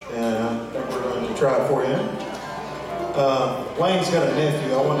try it for you. Wayne's got a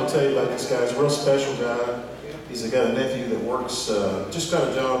nephew. I wanted to tell you about this guy. He's a real special guy. He's got a nephew that works, just got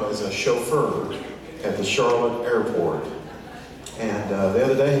a job as a chauffeur at the Charlotte airport. And the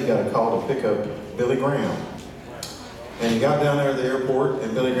other day he got a call to pick up Billy Graham. And he got down there at the airport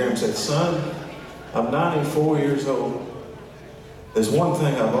and Billy Graham said, "Son, I'm 94 years old. There's one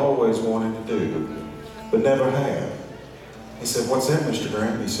thing I've always wanted to do, but never have." He said, "What's that, Mr.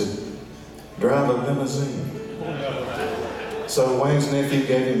 Graham?" He said, "Drive a limousine." So Wayne's nephew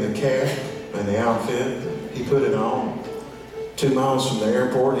gave him the cap and the outfit. He put it on. 2 miles from the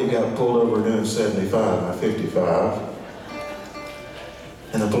airport, he got pulled over doing 75, not 55.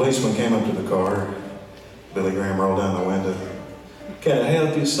 And the policeman came up to the car. Billy Graham rolled down the window. "Can I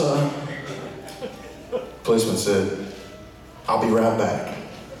help you, son?" Policeman said, "I'll be right back."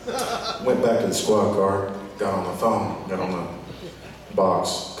 Went back to the squad car, got on the phone, got on the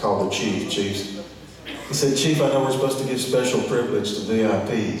box, called the chief. He said, "Chief, I know we're supposed to give special privilege to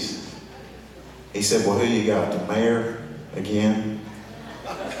VIPs." He said, "Well, who you got, the mayor again?"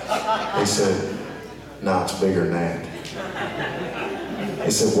 He said, "No, it's bigger than that."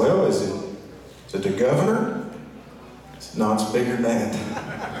 He said, "Well, is it the governor?" He said, "No, it's bigger than that."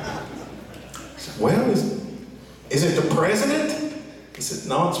 He said, "Well, is it the president?" He said,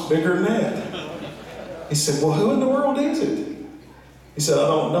 "No, it's bigger than that." He said, "Well, who in the world is it?" He said, "I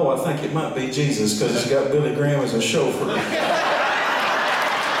don't know. I think it might be Jesus because he's got Billy Graham as a chauffeur."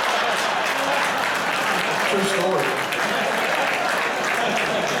 True story.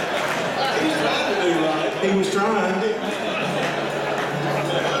 He's trying to do right. He was trying.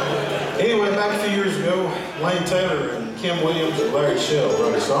 Anyway, back a few years ago, Wayne Taylor and Kim Williams and Larry Shell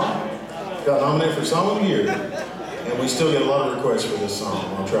wrote a song. Got nominated for Song of the Year. And we still get a lot of requests for this song.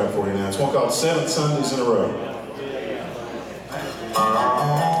 I'll try it for you now. It's one called 7 Sundays in a Row.